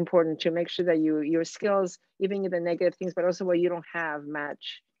things important to make sure that your skills, even in the negative things, but also what you don't have,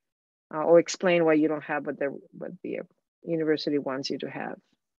 match or explain why you don't have what the university wants you to have.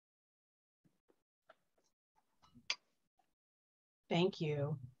 Thank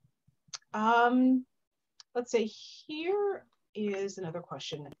you. Let's say here is another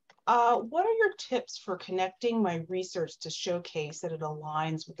question. What are your tips for connecting my research to showcase that it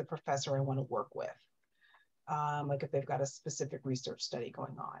aligns with the professor I want to work with? Like if they've got a specific research study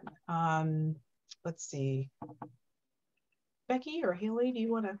going on. Let's see. Becky or Haley, do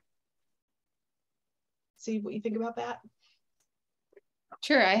you want to see what you think about that?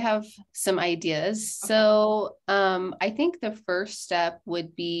 Sure, I have some ideas. Okay. So I think the first step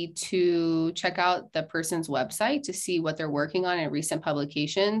would be to check out the person's website to see what they're working on in recent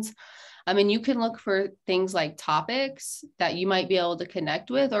publications. I mean, you can look for things like topics that you might be able to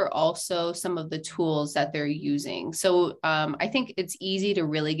connect with, or also some of the tools that they're using. So I think it's easy to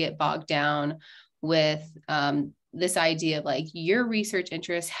really get bogged down with this idea of like your research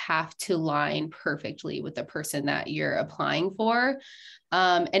interests have to line perfectly with the person that you're applying for.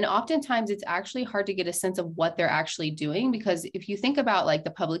 And oftentimes it's actually hard to get a sense of what they're actually doing, because if you think about like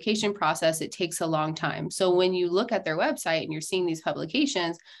the publication process, it takes a long time. So when you look at their website and you're seeing these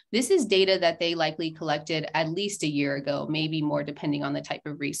publications, this is data that they likely collected at least a year ago, maybe more depending on the type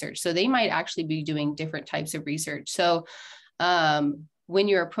of research. So they might actually be doing different types of research. So when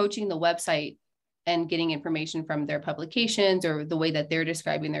you're approaching the website and getting information from their publications or the way that they're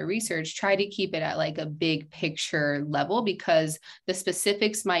describing their research, try to keep it at like a big picture level, because the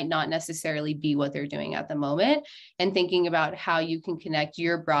specifics might not necessarily be what they're doing at the moment, and thinking about how you can connect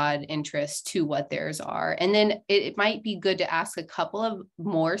your broad interests to what theirs are. And then it might be good to ask a couple of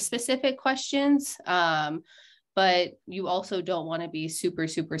more specific questions. But you also don't want to be super,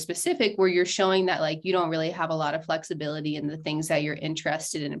 super specific where you're showing that like you don't really have a lot of flexibility in the things that you're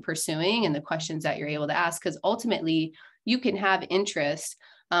interested in pursuing and the questions that you're able to ask, because ultimately you can have interest,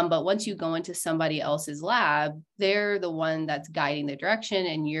 but once you go into somebody else's lab, they're the one that's guiding the direction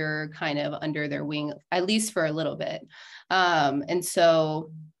and you're kind of under their wing, at least for a little bit. And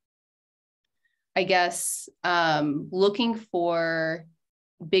so I guess looking for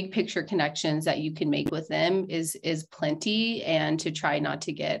big picture connections that you can make with them is plenty, and to try not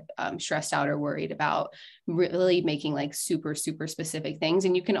to get stressed out or worried about really making like super, super specific things.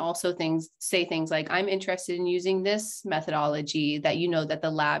 And you can also say things like, I'm interested in using this methodology that you know that the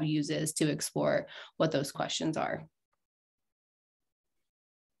lab uses to explore what those questions are.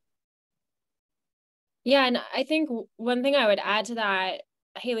 Yeah, and I think one thing I would add to that,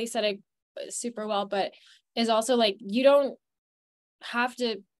 Haley said it super well, but is also like, you don't have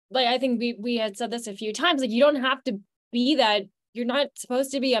to, like, I think we had said this a few times, like you don't have to be that, you're not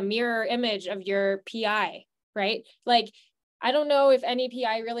supposed to be a mirror image of your PI, right? Like, I don't know if any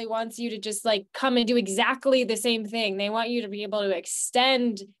PI really wants you to just like come and do exactly the same thing. They want you to be able to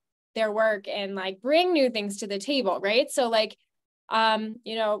extend their work and like bring new things to the table, right? So like,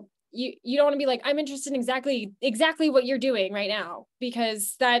 you know, you don't want to be like, I'm interested in exactly what you're doing right now,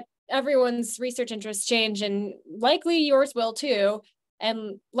 because that everyone's research interests change, and likely yours will too.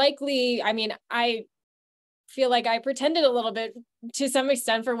 And likely, I mean, I feel like I pretended a little bit to some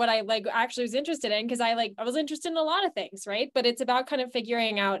extent for what I like actually was interested in, because I was interested in a lot of things, right? But it's about kind of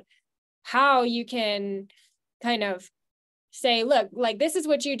figuring out how you can kind of say, look, like, this is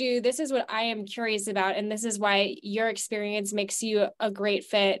what you do, this is what I am curious about, and this is why your experience makes you a great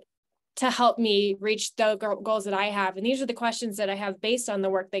fit to help me reach the goals that I have. And these are the questions that I have based on the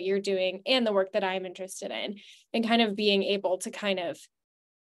work that you're doing and the work that I'm interested in, and kind of being able to kind of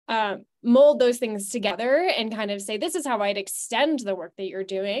mold those things together and kind of say, this is how I'd extend the work that you're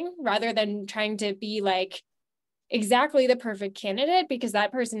doing, rather than trying to be like exactly the perfect candidate, because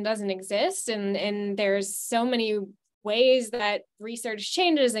that person doesn't exist. And there's so many ways that research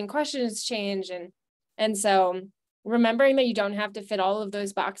changes and questions change. And so remembering that you don't have to fit all of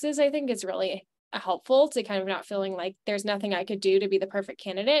those boxes, I think is really helpful, to kind of not feeling like there's nothing I could do to be the perfect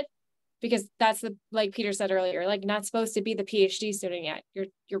candidate, because that's like Peter said earlier, like, not supposed to be the PhD student yet.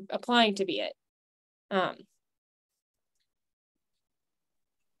 You're applying to be it.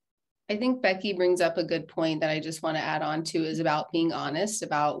 I think Becky brings up a good point that I just want to add on to, is about being honest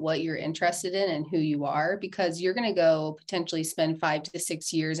about what you're interested in and who you are, because you're going to go potentially spend 5 to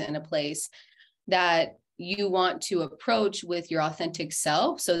 6 years in a place that you want to approach with your authentic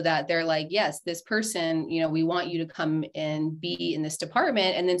self, so that they're like, yes, this person, we want you to come and be in this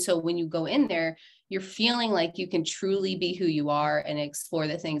department. And then so when you go in there, you're feeling like you can truly be who you are and explore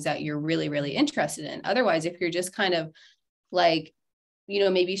the things that you're really, really interested in. Otherwise, if you're just kind of like,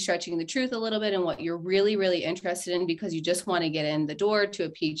 maybe stretching the truth a little bit in what you're really, really interested in because you just want to get in the door to a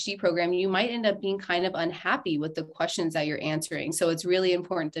PhD program, you might end up being kind of unhappy with the questions that you're answering. So it's really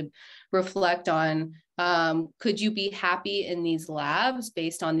important to reflect on, could you be happy in these labs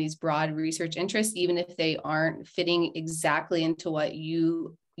based on these broad research interests, even if they aren't fitting exactly into what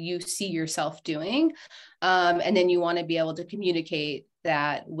you see yourself doing? And then you want to be able to communicate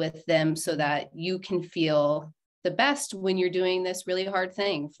that with them so that you can feel the best when you're doing this really hard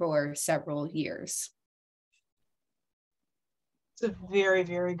thing for several years. It's a very,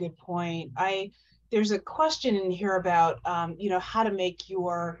 very good point. There's a question in here about, how to make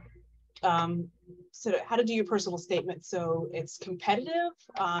your, so how to do your personal statement so it's competitive.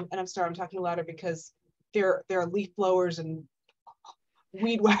 And I'm talking louder because there are leaf blowers and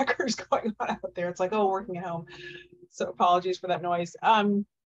weed whackers going on out there. It's like, oh, working at home. So apologies for that noise.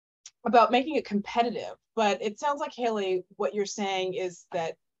 About making it competitive. But it sounds like, Haley, what you're saying is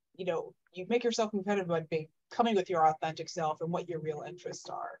that, you make yourself competitive by coming with your authentic self and what your real interests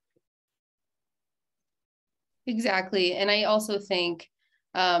are. Exactly. And I also think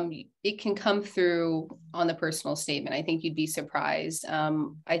it can come through on the personal statement. I think you'd be surprised.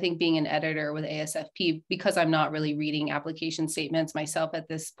 I think being an editor with ASFP, because I'm not really reading application statements myself at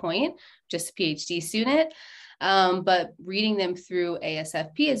this point, just a PhD student, but reading them through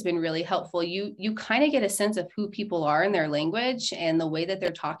ASFP has been really helpful. You kind of get a sense of who people are in their language and the way that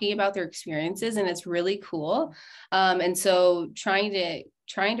they're talking about their experiences, and it's really cool. And so trying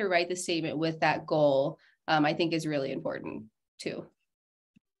to write the statement with that goal, I think, is really important too.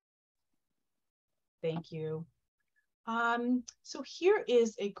 Thank you. So here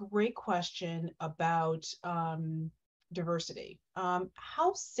is a great question about diversity.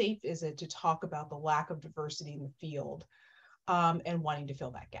 How safe is it to talk about the lack of diversity in the field and wanting to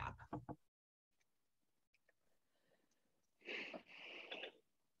fill that gap?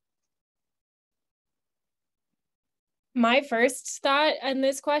 My first thought on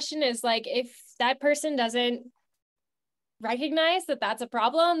this question is, like, if that person doesn't recognize that that's a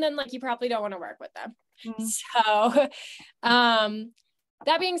problem, then, like, you probably don't want to work with them. Mm-hmm. So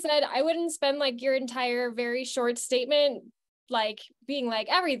that being said, I wouldn't spend like your entire very short statement like being like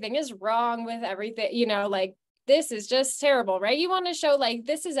everything is wrong with everything, like this is just terrible, right? You want to show like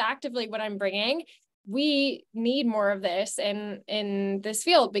this is actively what I'm bringing. We need more of this in this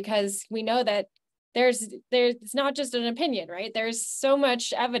field, because we know that there's it's not just an opinion, right? There's so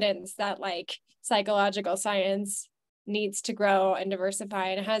much evidence that like psychological science needs to grow and diversify,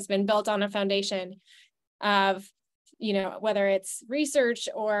 and it has been built on a foundation of, whether it's research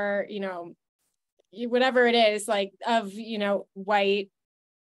or, whatever it is, like of, white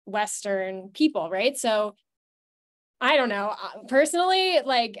Western people, right? So I don't know, personally,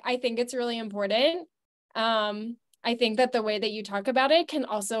 like, I think it's really important. I think that the way that you talk about it can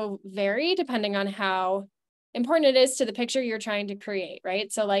also vary depending on how important it is to the picture you're trying to create,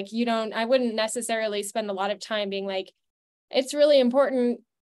 right? So like, I wouldn't necessarily spend a lot of time being like, it's really important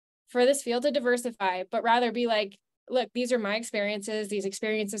for this field to diversify, but rather be like, look, these are my experiences. These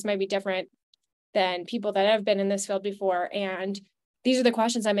experiences might be different than people that have been in this field before. And these are the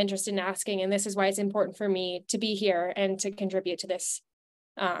questions I'm interested in asking, and this is why it's important for me to be here and to contribute to this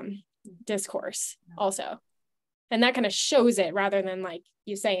discourse also. And that kind of shows it rather than like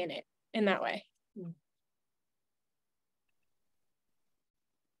you saying it in that way.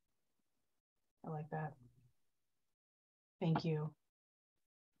 I like that. Thank you.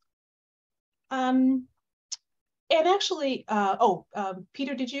 And actually,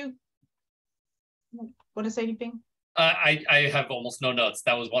 Peter, did you want to say anything? I have almost no notes.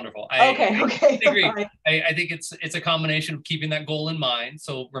 That was wonderful. Okay. I agree. Right. I think it's a combination of keeping that goal in mind.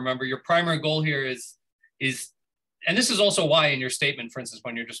 So remember, your primary goal here is, and this is also why in your statement, for instance,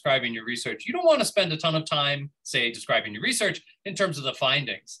 when you're describing your research, you don't want to spend a ton of time, say, describing your research in terms of the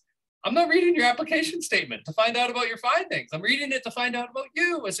findings. I'm not reading your application statement to find out about your findings. I'm reading it to find out about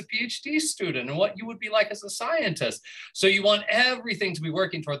you as a PhD student and what you would be like as a scientist. So you want everything to be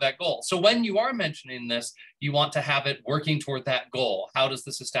working toward that goal. So when you are mentioning this, you want to have it working toward that goal. How does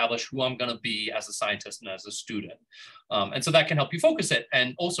this establish who I'm going to be as a scientist and as a student? And so that can help you focus it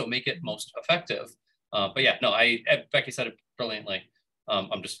and also make it most effective. But yeah, no, Becky said it brilliantly.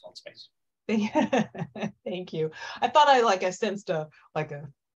 I'm just filling space. Thank you. I thought I sensed a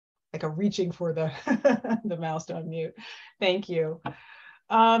reaching for the the mouse to unmute. Thank you.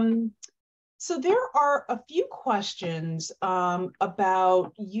 So there are a few questions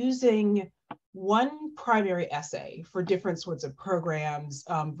about using one primary essay for different sorts of programs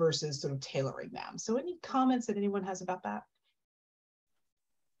versus sort of tailoring them. So any comments that anyone has about that?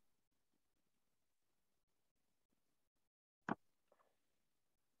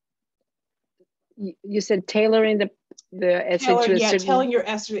 You said tailoring the essay to tailoring your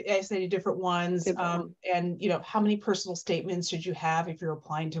essay to different ones, and how many personal statements should you have if you're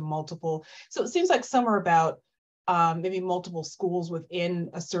applying to multiple. So it seems like some are about maybe multiple schools within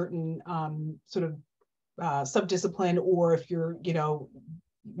a certain sort of subdiscipline, or if you're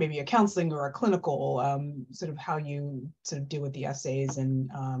maybe a counseling or a clinical, sort of how you sort of deal with the essays, and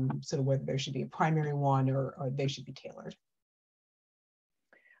sort of whether there should be a primary one or they should be tailored.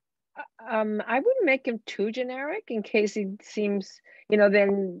 I wouldn't make him too generic in case it seems,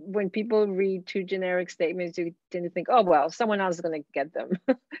 then when people read too generic statements, you tend to think, oh, well, someone else is going to get them,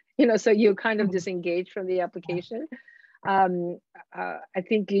 so you kind of disengage from the application. I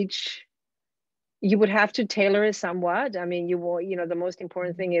think you would have to tailor it somewhat. I mean, the most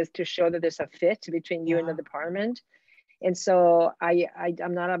important thing is to show that there's a fit between you and the department. And so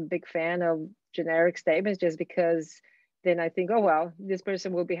I'm not a big fan of generic statements, just because then I think, oh, well, this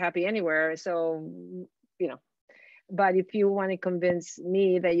person will be happy anywhere. So, but if you want to convince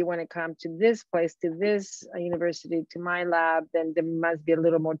me that you want to come to this place, to this university, to my lab, then there must be a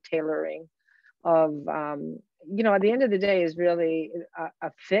little more tailoring of, at the end of the day is really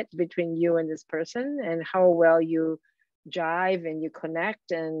a fit between you and this person, and how well you jive and you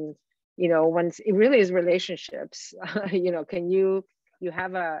connect. And, once it really is relationships, can you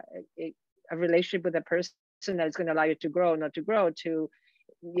have a relationship with a person that is going to allow you to grow, not to grow, to,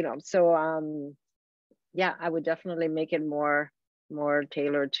 so yeah, I would definitely make it more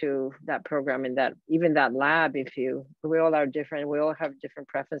tailored to that program, and that even that lab. We all are different, we all have different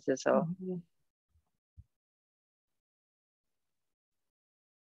preferences. So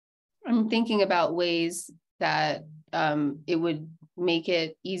I'm thinking about ways that it would make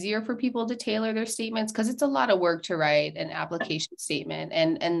it easier for people to tailor their statements, because it's a lot of work to write an application statement,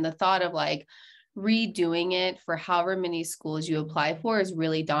 and the thought of redoing it for however many schools you apply for is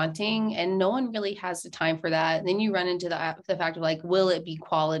really daunting, and no one really has the time for that. And then you run into the fact of will it be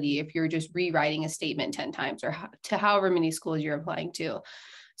quality if you're just rewriting a statement 10 times, or to however many schools you're applying to.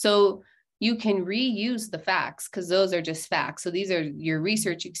 So you can reuse the facts, because those are just facts. So these are your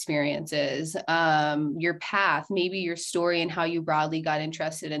research experiences, your path, maybe your story and how you broadly got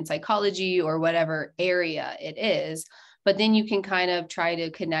interested in psychology or whatever area it is. But then you can kind of try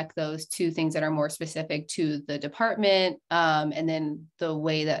to connect those to things that are more specific to the department, and then the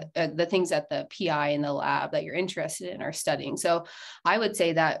way that the things that the PI in the lab that you're interested in are studying. So I would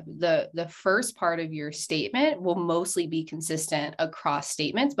say that the first part of your statement will mostly be consistent across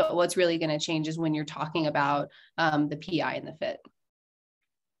statements, but what's really going to change is when you're talking about the PI and the fit.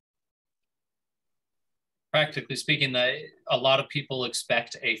 Practically speaking, a lot of people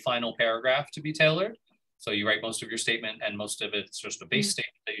expect a final paragraph to be tailored. So you write most of your statement, and most of it's just a base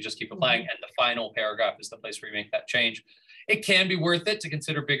statement that you just keep applying, and the final paragraph is the place where you make that change. It can be worth it to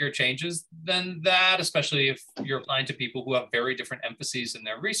consider bigger changes than that, especially if you're applying to people who have very different emphases in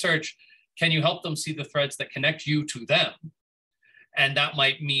their research. Can you help them see the threads that connect you to them? And that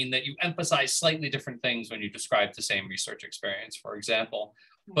might mean that you emphasize slightly different things when you describe the same research experience, for example.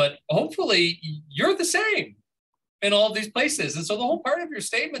 But hopefully you're the same. in all of these places. And so the whole part of your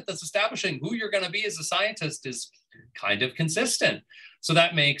statement that's establishing who you're going to be as a scientist is kind of consistent. So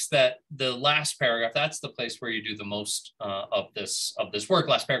that makes that the last paragraph, that's the place where you do the most of this work,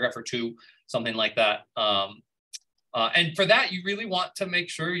 last paragraph or two, something like that. And for that, you really want to make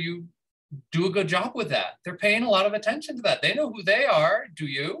sure you do a good job with that. They're paying a lot of attention to that. They know who they are, do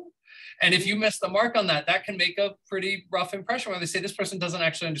you? And if you miss the mark on that, that can make a pretty rough impression where they say, this person doesn't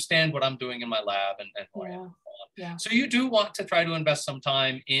actually understand what I'm doing in my lab and who I am. Yeah. So you do want to try to invest some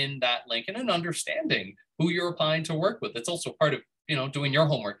time in that link and in understanding who you're applying to work with. It's also part of, you know, doing your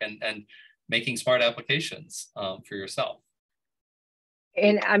homework and making smart applications for yourself.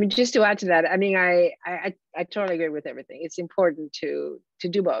 And I mean, just to add to that, I mean, I totally agree with everything. It's important to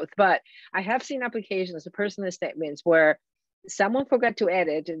do both, but I have seen applications of personal statements where someone forgot to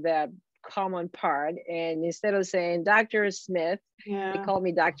edit the common part, and instead of saying Dr. Smith, they called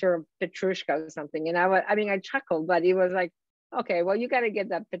me Dr. Petrushka or something. And I chuckled, but it was like, okay, well, you got to get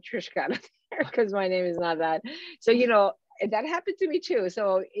that Petrushka out of there because my name is not that. So, you know, that happened to me too.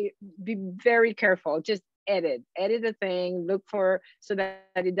 So be very careful. Just edit the thing, look for, so that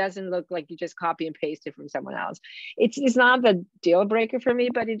it doesn't look like you just copy and paste it from someone else. It's not the deal breaker for me,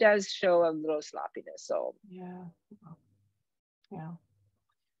 but it does show a little sloppiness. So yeah.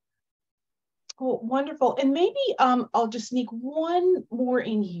 Cool, wonderful. And maybe I'll just sneak one more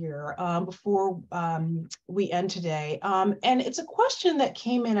in here before we end today. And it's a question that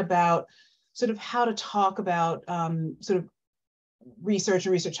came in about sort of how to talk about sort of research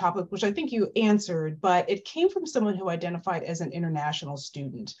and research topic, which I think you answered, but it came from someone who identified as an international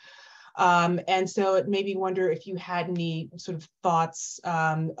student. And so it made me wonder if you had any sort of thoughts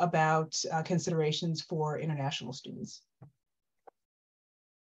about considerations for international students.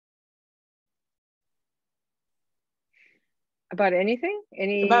 about anything,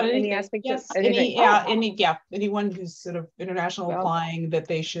 any aspect yes, of anything? Anyone who's sort of international applying that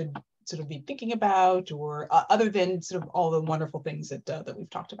they should sort of be thinking about, or other than sort of all the wonderful things that we've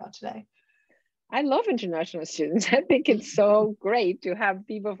talked about today. I love international students. I think it's so great to have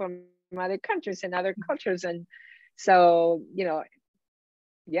people from other countries and other cultures. And so, you know,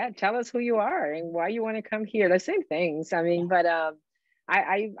 yeah, tell us who you are and why you want to come here. The same things. I mean, but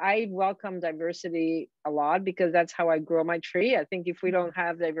I welcome diversity a lot because that's how I grow my tree. I think if we don't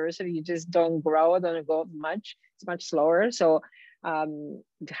have diversity, you just don't grow, don't go much. It's much slower. So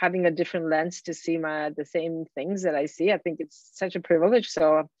having a different lens to see the same things that I see, I think it's such a privilege.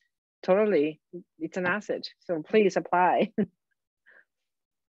 So totally, it's an asset. So please apply.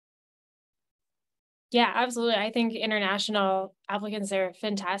 Yeah, absolutely. I think international applicants are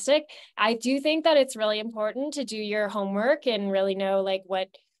fantastic. I do think that it's really important to do your homework and really know like what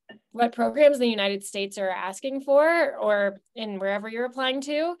programs the United States are asking for, or in wherever you're applying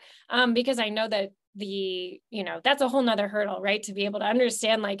to, because I know that that's a whole nother hurdle, right? To be able to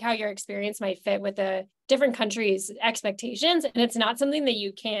understand like how your experience might fit with the different countries' expectations. And it's not something that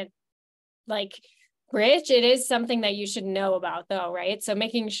you can't like bridge. It is something that you should know about though, right? So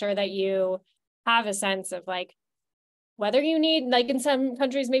making sure that you have a sense of like whether you need, like in some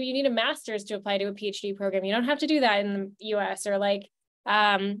countries, maybe you need a master's to apply to a PhD program. You don't have to do that in the US, or like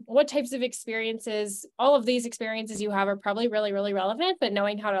what types of experiences, all of these experiences you have are probably really, really relevant, but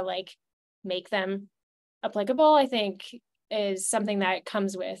knowing how to like make them applicable, I think is something that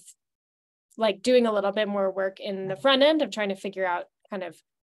comes with like doing a little bit more work in the front end of trying to figure out kind of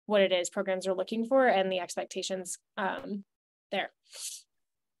what it is programs are looking for and the expectations there.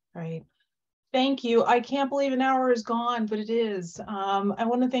 Right. Thank you. I can't believe an hour is gone, but it is. I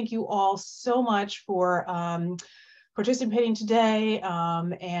want to thank you all so much for participating today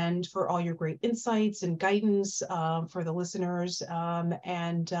and for all your great insights and guidance for the listeners.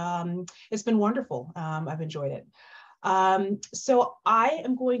 It's been wonderful. I've enjoyed it. So I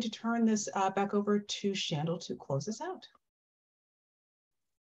am going to turn this back over to Shandal to close us out.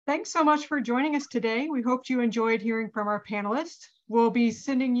 Thanks so much for joining us today. We hope you enjoyed hearing from our panelists. We'll be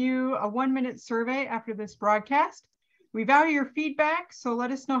sending you a 1-minute survey after this broadcast. We value your feedback, so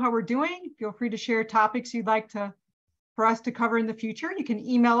let us know how we're doing. Feel free to share topics you'd like for us to cover in the future. You can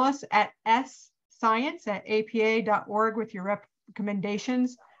email us at sscience@apa.org with your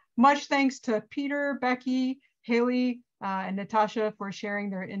recommendations. Much thanks to Peter, Becky, Haley, and Natasha for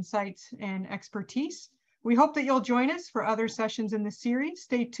sharing their insights and expertise. We hope that you'll join us for other sessions in the series.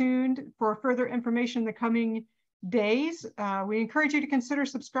 Stay tuned for further information in the coming days. We encourage you to consider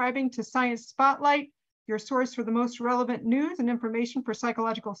subscribing to Science Spotlight, your source for the most relevant news and information for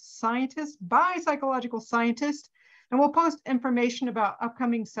psychological scientists by psychological scientists. And we'll post information about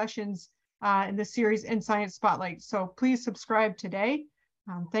upcoming sessions in the series in Science Spotlight. So please subscribe today.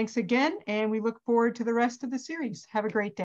 Thanks again, and we look forward to the rest of the series. Have a great day.